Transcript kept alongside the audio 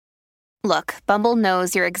Look, Bumble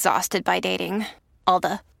knows you're exhausted by dating. All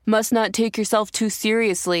the must not take yourself too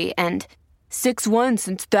seriously and 6'1"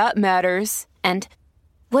 since that matters. And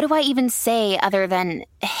what do I even say other than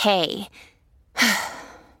hey?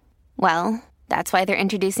 Well, that's why they're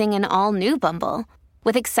introducing an all-new Bumble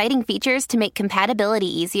with exciting features to make compatibility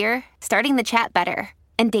easier, starting the chat better,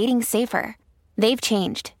 and dating safer. They've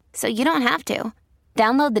changed, so you don't have to.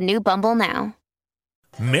 Download the new Bumble now.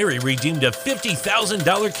 Mary redeemed a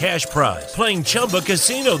 $50,000 cash prize playing Chumba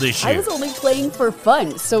Casino this year. I was only playing for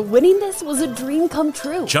fun, so winning this was a dream come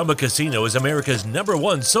true. Chumba Casino is America's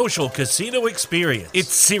 #1 social casino experience. It's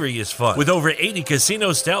serious fun. With over 80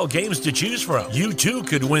 casino-style games to choose from, you too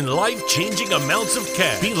could win life-changing amounts of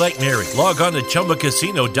cash. Be like Mary. Log on to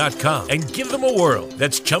ChumbaCasino.com and give them a whirl.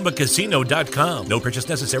 That's ChumbaCasino.com. No purchase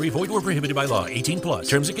necessary. Void or prohibited by law. 18+.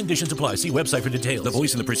 Terms and conditions apply. See website for details. The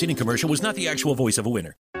voice in the preceding commercial was not the actual voice of a winner.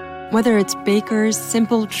 Whether it's Baker's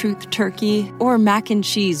Simple Truth Turkey or mac and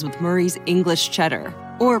cheese with Murray's English Cheddar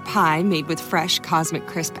or pie made with fresh Cosmic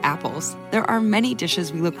Crisp apples, there are many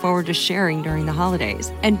dishes we look forward to sharing during the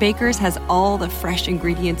holidays. And Baker's has all the fresh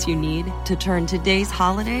ingredients you need to turn today's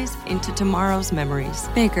holidays into tomorrow's memories.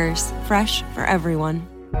 Baker's, fresh for everyone.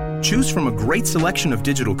 Choose from a great selection of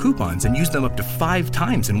digital coupons and use them up to 5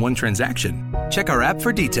 times in one transaction. Check our app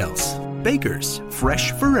for details. Baker's,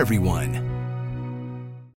 fresh for everyone.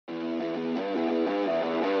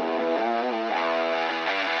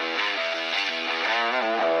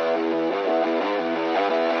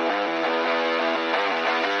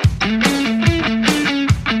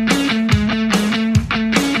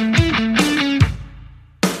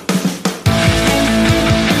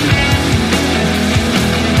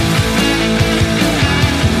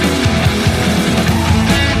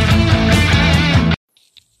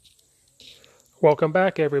 Welcome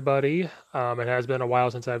back, everybody. It has been a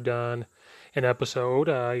while since I've done an episode.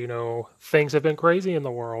 Things have been crazy in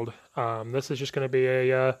the world. This is just going to be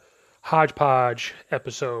a hodgepodge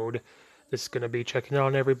episode. This is going to be checking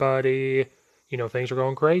on everybody. Things are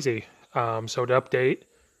going crazy. So to update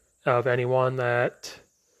of anyone that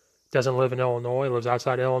doesn't live in Illinois, lives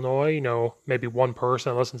outside Illinois, maybe one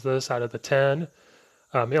person listens to this out of the 10.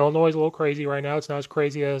 Illinois is a little crazy right now. It's not as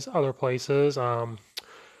crazy as other places.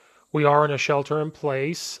 We are in a shelter in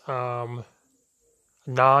place.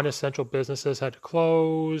 Non-essential businesses had to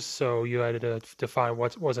close, so you had to define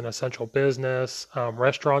what was an essential business.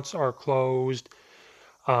 Restaurants are closed.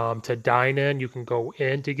 To dine in, you can go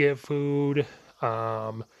in to get food.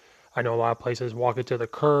 I know a lot of places walk it to the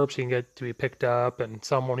curb so you can get to be picked up, and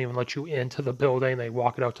some won't even let you into the building. They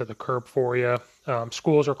walk it out to the curb for you.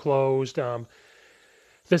 Schools are closed.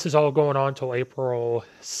 This is all going on till April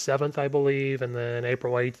 7th, I believe, and then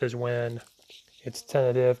April 8th is when it's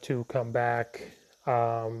tentative to come back.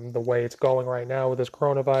 The way it's going right now with this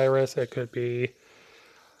coronavirus, it could be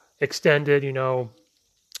extended.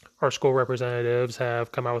 Our school representatives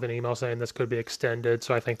have come out with an email saying this could be extended,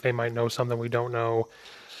 so I think they might know something we don't know.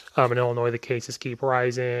 In Illinois, the cases keep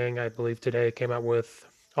rising. I believe today it came out with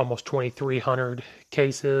almost 2,300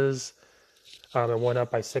 cases. It went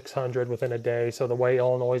up by 600 within a day. So the way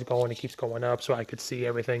Illinois is going, it keeps going up. So I could see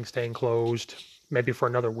everything staying closed maybe for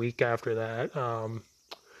another week after that.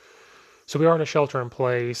 So we are in a shelter in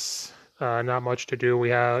place. Not much to do.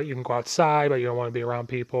 You can go outside, but you don't want to be around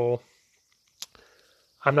people.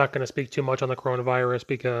 I'm not going to speak too much on the coronavirus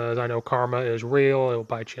because I know karma is real. It will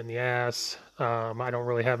bite you in the ass. I don't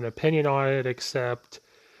really have an opinion on it except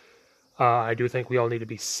I do think we all need to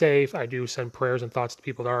be safe. I do send prayers and thoughts to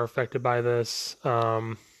people that are affected by this.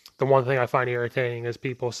 The one thing I find irritating is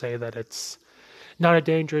people say that it's not a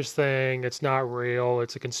dangerous thing, it's not real,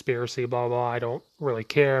 it's a conspiracy, blah, blah. I don't really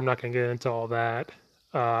care. I'm not going to get into all that.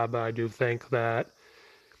 But I do think that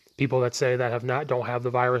people that say that don't have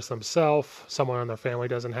the virus themselves, someone in their family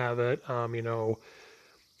doesn't have it.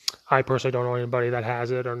 I personally don't know anybody that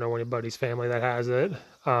has it or know anybody's family that has it.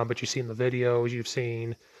 But you've seen the videos, you've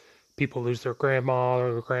seen people lose their grandma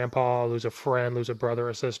or their grandpa, lose a friend, lose a brother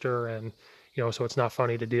or sister, and so it's not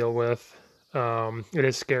funny to deal with. It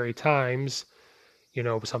is scary times.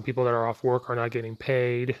 Some people that are off work are not getting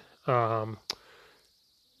paid. Luckily,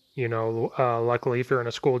 if you're in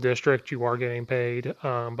a school district, you are getting paid.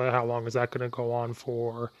 But how long is that going to go on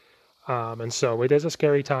for? And so it is a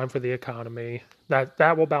scary time for the economy.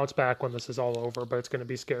 That will bounce back when this is all over, but it's going to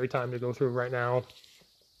be a scary time to go through right now.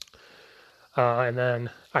 And then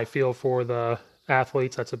I feel for the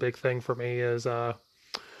athletes. That's a big thing for me is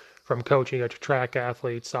from coaching, you got your track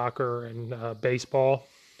athletes, soccer, and baseball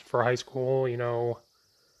for high school. You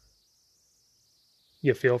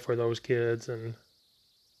feel for those kids and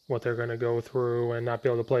what they're going to go through and not be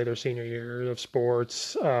able to play their senior year of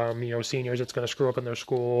sports. Seniors, it's going to screw up in their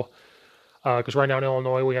school. Because right now in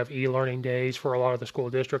Illinois, we have e-learning days for a lot of the school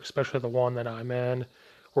districts, especially the one that I'm in.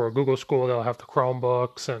 Or a Google school, they'll have the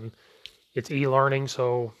Chromebooks, and it's e-learning.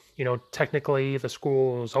 So, technically the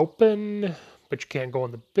school is open, but you can't go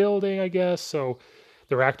in the building, I guess. So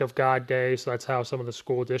they're Act of God Day, so that's how some of the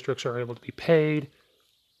school districts are able to be paid.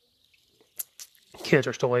 Kids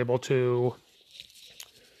are still able to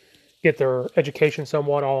get their education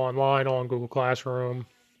somewhat all online, all in Google Classroom.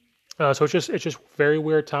 So it's just very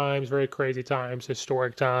weird times, very crazy times,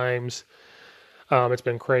 historic times. It's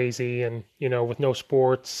been crazy, and with no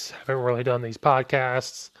sports, haven't really done these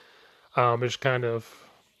podcasts. Just kind of,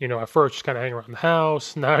 at first just kind of hang around the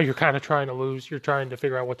house. Now you're kind of you're trying to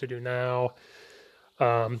figure out what to do now.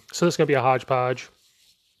 So this is gonna be a hodgepodge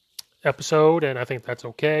episode, and I think that's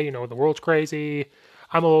okay. The world's crazy.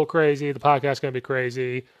 I'm a little crazy. The podcast's gonna be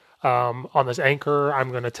crazy. On this Anchor,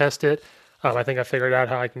 I'm gonna test it. I think I figured out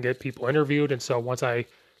how I can get people interviewed, and so once I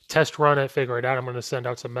test run it, figure it out, I'm going to send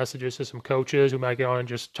out some messages to some coaches who might get on and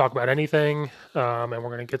just talk about anything, and we're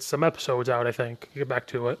going to get some episodes out, I think, get back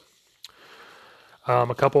to it.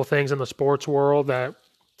 A couple of things in the sports world, that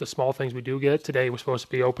the small things we do get. Today was supposed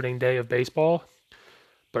to be opening day of baseball,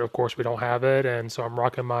 but of course we don't have it, and so I'm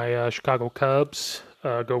rocking my Chicago Cubs.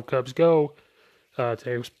 Go Cubs go.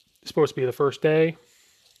 Today was supposed to be the first day,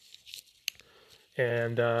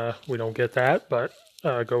 and we don't get that, but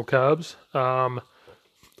go Cubs.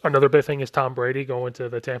 Another big thing is Tom Brady going to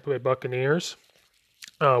the Tampa Bay Buccaneers.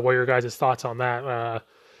 What are your guys' thoughts on that?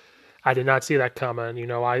 I did not see that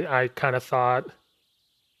coming. I kind of thought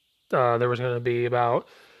there was going to be about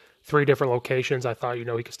 3 different locations. I thought, he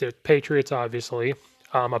could stay with the Patriots, obviously.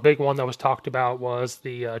 A big one that was talked about was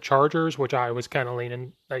the Chargers, which I was kind of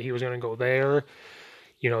leaning that he was going to go there.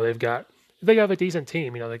 They have a decent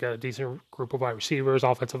team. They got a decent group of wide receivers,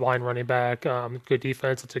 offensive line, running back, good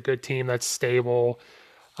defense. It's a good team that's stable.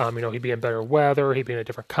 He'd be in better weather. He'd be in a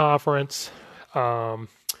different conference. The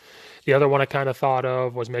other one I kind of thought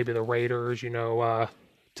of was maybe the Raiders,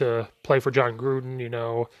 to play for John Gruden,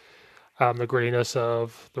 the grittiness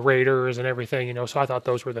of the Raiders and everything, So I thought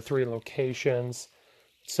those were the 3 locations.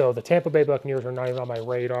 So the Tampa Bay Buccaneers are not even on my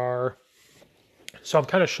radar. So I'm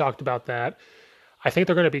kind of shocked about that. I think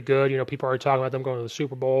they're going to be good. People are talking about them going to the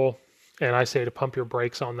Super Bowl, and I say to pump your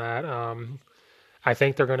brakes on that. I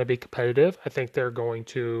think they're going to be competitive. I think they're going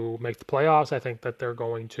to make the playoffs. I think that they're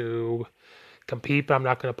going to compete, but I'm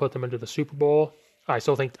not going to put them into the Super Bowl. I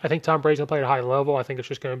think Tom Brady's going to play at a high level. I think it's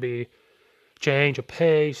just going to be change of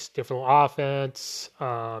pace, different offense,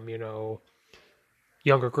 younger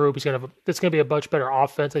group. It's going to be a much better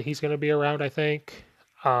offense that he's going to be around, I think.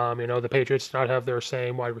 The Patriots do not have their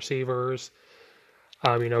same wide receivers.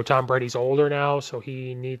 Tom Brady's older now, so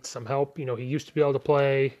he needs some help. He used to be able to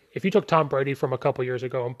play. If you took Tom Brady from a couple years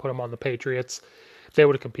ago and put him on the Patriots, they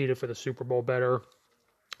would have competed for the Super Bowl better.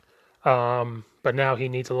 But now he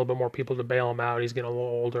needs a little bit more people to bail him out. He's getting a little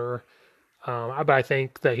older. But I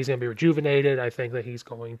think that he's going to be rejuvenated. I think that he's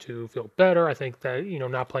going to feel better. I think that,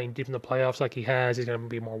 not playing deep in the playoffs like he has, he's going to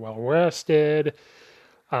be more well-rested.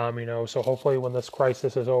 So hopefully when this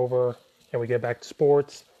crisis is over and we get back to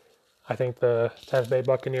sports, I think the Tampa Bay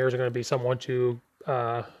Buccaneers are going to be someone to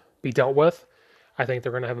be dealt with. I think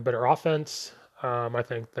they're going to have a better offense. I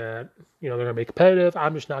think that, they're going to be competitive.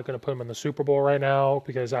 I'm just not going to put them in the Super Bowl right now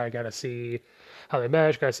because I got to see how they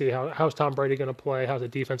mesh. Got to see how's Tom Brady going to play. How's the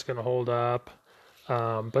defense going to hold up.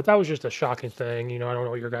 But that was just a shocking thing. I don't know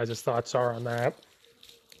what your guys' thoughts are on that.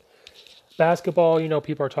 Basketball,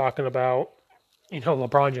 people are talking about,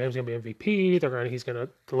 LeBron James is going to be MVP. The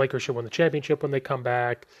Lakers should win the championship when they come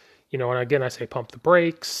back. And again, I say pump the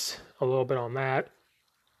brakes a little bit on that.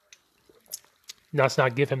 Let's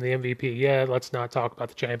not give him the MVP yet. Let's not talk about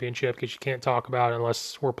the championship because you can't talk about it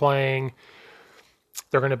unless we're playing.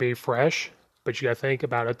 They're going to be fresh, but you got to think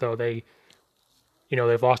about it, though. They've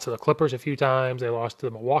lost to the Clippers a few times. They lost to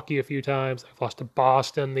Milwaukee a few times. They've lost to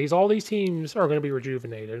Boston. All these teams are going to be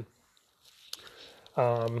rejuvenated.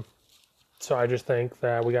 So I just think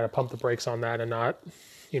that we got to pump the brakes on that and not,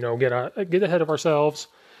 get ahead of ourselves.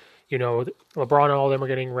 LeBron and all of them are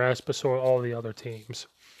getting rest, but so are all the other teams,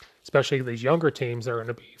 especially these younger teams that are going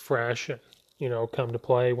to be fresh and, come to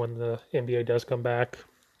play when the NBA does come back.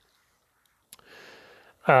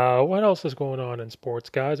 What else is going on in sports,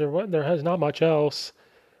 guys? There has not much else.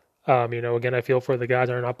 Again, I feel for the guys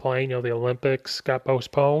that are not playing. The Olympics got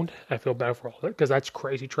postponed. I feel bad for all that because that's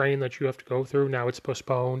crazy training that you have to go through. Now it's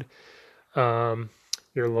postponed. You're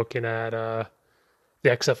looking at the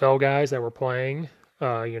XFL guys that were playing.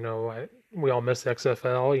 we all miss the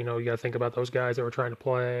XFL. You got to think about those guys that were trying to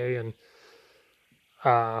play. And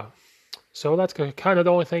so that's kind of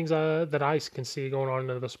the only things that I can see going on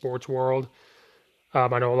in the sports world. I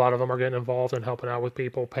know a lot of them are getting involved in helping out with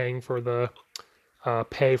people, paying for the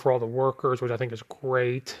pay for all the workers, which I think is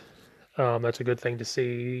great. That's a good thing to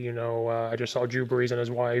see. I just saw Drew Brees and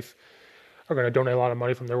his wife are going to donate a lot of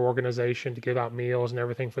money from their organization to give out meals and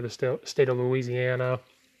everything for the state of Louisiana.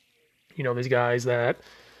 These guys that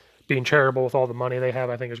being charitable with all the money they have,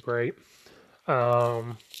 I think is great.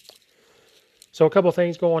 So a couple of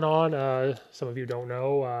things going on. Some of you don't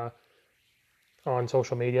know on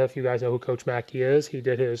social media. If you guys know who Coach Mackey is,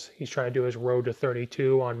 he's trying to do his road to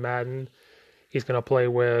 32 on Madden. He's going to play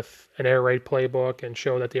with an air raid playbook and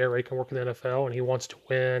show that the air raid can work in the NFL, and he wants to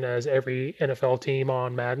win as every NFL team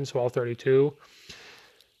on Madden, so all 32.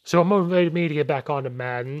 So it motivated me to get back onto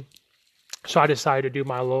Madden. So I decided to do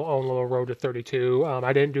my own little road to 32.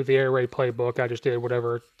 I didn't do the air raid playbook. I just did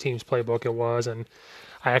whatever team's playbook it was, and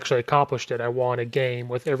I actually accomplished it. I won a game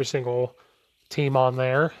with every single team on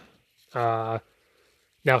there.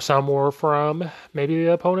 Now, some were from maybe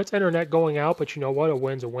the opponent's internet going out, but you know what? A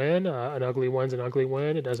win's a win. An ugly win's an ugly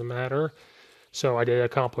win. It doesn't matter. So I did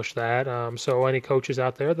accomplish that. So any coaches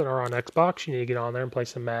out there that are on Xbox, you need to get on there and play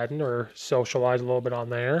some Madden or socialize a little bit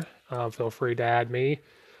on there. Feel free to add me.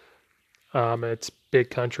 It's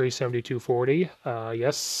Big Country 7240.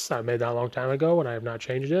 Yes, I made that a long time ago, and I have not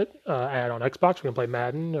changed it. Add on Xbox. We can play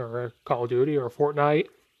Madden or Call of Duty or Fortnite.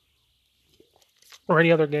 Or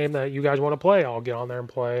any other game that you guys want to play, I'll get on there and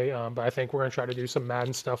play. But I think we're going to try to do some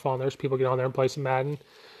Madden stuff on there so people get on there and play some Madden.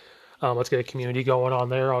 Let's get a community going on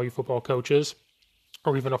there, all you football coaches.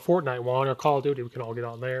 Or even a Fortnite one or Call of Duty, we can all get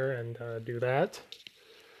on there and do that.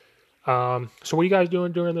 So what are you guys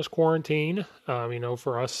doing during this quarantine?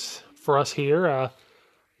 For us here,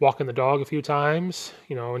 walking the dog a few times,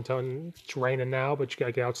 until it's raining now, but you got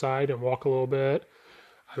to get outside and walk a little bit.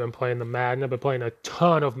 I've been playing the Madden. I've been playing a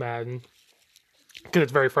ton of Madden. Because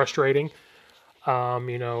it's very frustrating. I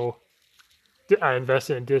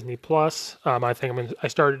invested in Disney Plus. I think I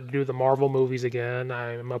started to do the Marvel movies again.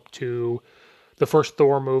 I'm up to the first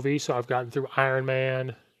Thor movie, so I've gotten through Iron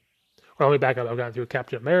Man. Well, let me back up. I've gotten through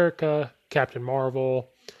Captain America, Captain Marvel,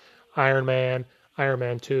 Iron Man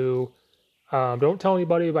 2. Don't tell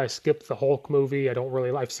anybody if I skipped the Hulk movie.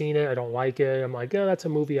 I've seen it. I don't like it. I'm like, yeah, that's a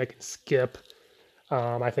movie I can skip.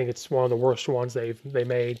 I think it's one of the worst ones they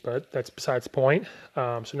made, but that's besides the point.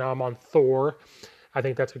 So now I'm on Thor. I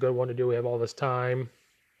think that's a good one to do. We have all this time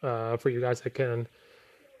for you guys that can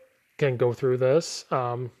go through this. Get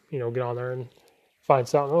on there and find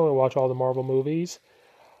something. Watch all the Marvel movies.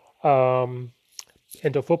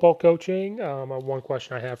 Into football coaching, one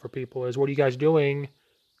question I have for people is, what are you guys doing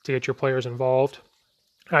to get your players involved?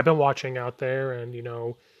 I've been watching out there, and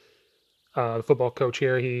the football coach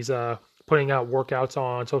here, he's putting out workouts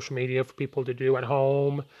on social media for people to do at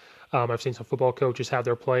home. I've seen some football coaches have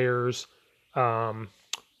their players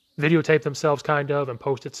videotape themselves kind of and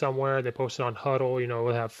post it somewhere. They post it on Huddle,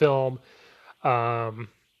 they have film. I've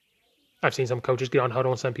seen some coaches get on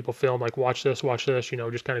Huddle and send people film, like watch this,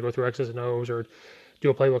 just kind of go through X's and O's or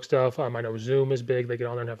do a playbook stuff. I know Zoom is big. They get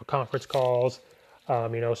on there and have conference calls.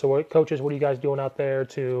 So what are you guys doing out there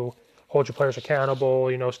to hold your players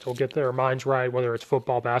accountable, still get their minds right, whether it's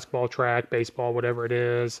football, basketball, track, baseball, whatever it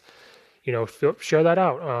is, share that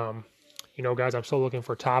out. Guys, I'm still looking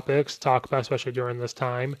for topics to talk about, especially during this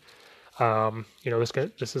time.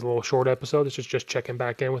 This is a little short episode. This is just checking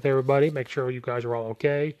back in with everybody, make sure you guys are all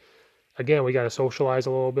okay. Again, we got to socialize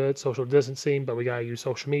a little bit, social distancing, but we got to use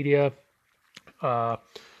social media,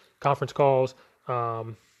 conference calls,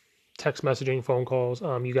 text messaging, phone calls.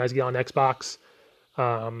 You guys get on Xbox.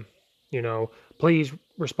 Please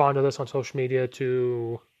respond to this on social media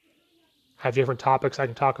to have different topics I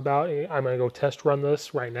can talk about. I'm going to go test run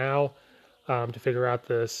this right now to figure out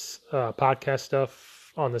this podcast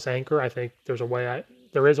stuff on this Anchor. I think there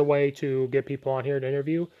is a way to get people on here to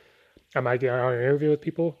interview. I might get on an interview with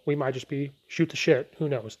people. We might just be shoot the shit. Who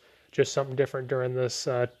knows? Just something different during this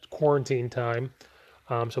quarantine time.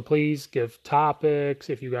 So please give topics.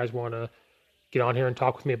 If you guys want to get on here and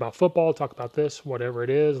talk with me about football, talk about this, whatever it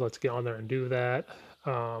is, let's get on there and do that.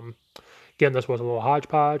 Again, this was a little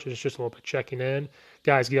hodgepodge. It's just a little bit checking in.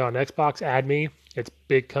 Guys, get on Xbox, add me. It's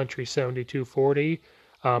Big Country 7240.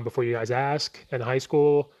 Before you guys ask, in high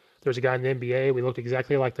school, there's a guy in the NBA. We looked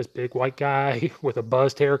exactly like this big white guy with a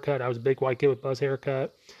buzzed haircut. I was a big white kid with a buzzed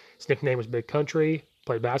haircut. His nickname was Big Country.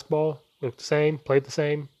 Played basketball. Looked the same. Played the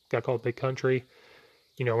same. Got called Big Country.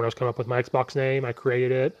 When I was coming up with my Xbox name, I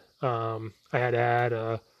created it. I had to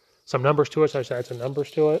add some numbers to it, so I just added some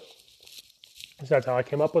numbers to it. So that's how I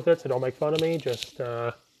came up with it. So don't make fun of me. Just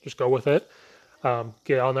go with it.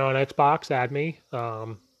 Get on there on Xbox, add me.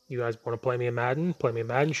 You guys want to play me in Madden? Play me in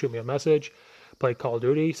Madden, shoot me a message. Play Call of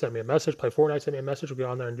Duty, send me a message. Play Fortnite, send me a message. We'll get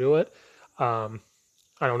on there and do it. I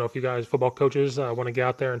don't know if you guys, football coaches, want to get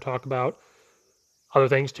out there and talk about other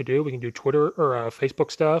things to do. We can do Twitter or Facebook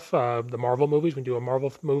stuff, the Marvel movies. We can do a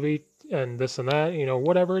Marvel movie and this and that,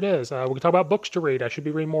 whatever it is. We can talk about books to read. I should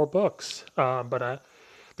be reading more books. But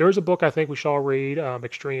there is a book I think we should all read,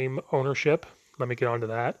 Extreme Ownership. Let me get on to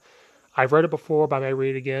that. I've read it before, but I may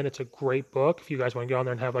read it again. It's a great book. If you guys want to get on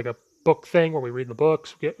there and have like a book thing where we read the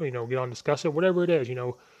books, get on and discuss it, whatever it is,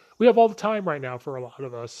 we have all the time right now for a lot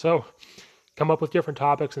of us. So come up with different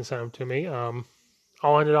topics and send them to me.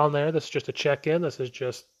 I'll end it on there. This is just a check-in. This is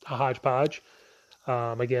just a hodgepodge.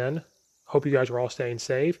 Again, hope you guys are all staying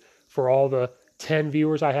safe. For all the 10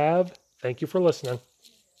 viewers I have, thank you for listening.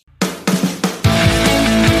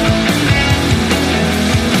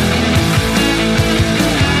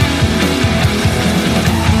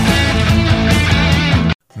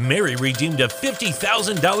 Mary redeemed a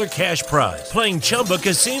 $50,000 cash prize playing Chumba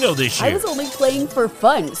Casino this year. I was only playing for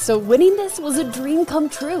fun, so winning this was a dream come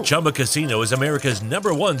true. Chumba Casino is America's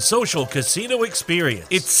 #1 social casino experience.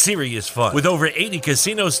 It's serious fun. With over 80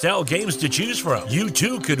 casino-style games to choose from, you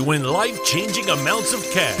too could win life-changing amounts of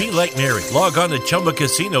cash. Be like Mary. Log on to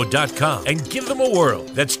ChumbaCasino.com and give them a whirl.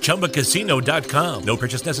 That's ChumbaCasino.com. No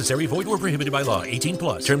purchase necessary. Void or prohibited by law. 18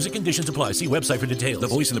 plus. Terms and conditions apply. See website for details. The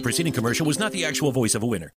voice in the preceding commercial was not the actual voice of a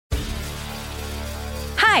winner.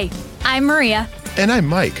 Hi, I'm Maria. And I'm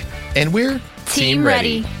Mike. And we're Team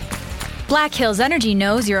Ready. Black Hills Energy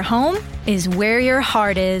knows your home is where your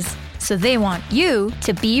heart is, so they want you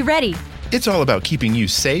to be ready. It's all about keeping you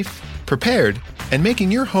safe, prepared, and making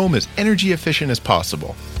your home as energy efficient as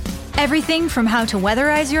possible. Everything from how to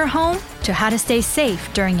weatherize your home to how to stay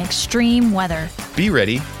safe during extreme weather. Be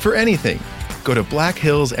ready for anything. Go to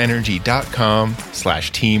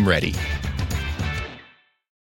blackhillsenergy.com/teamready.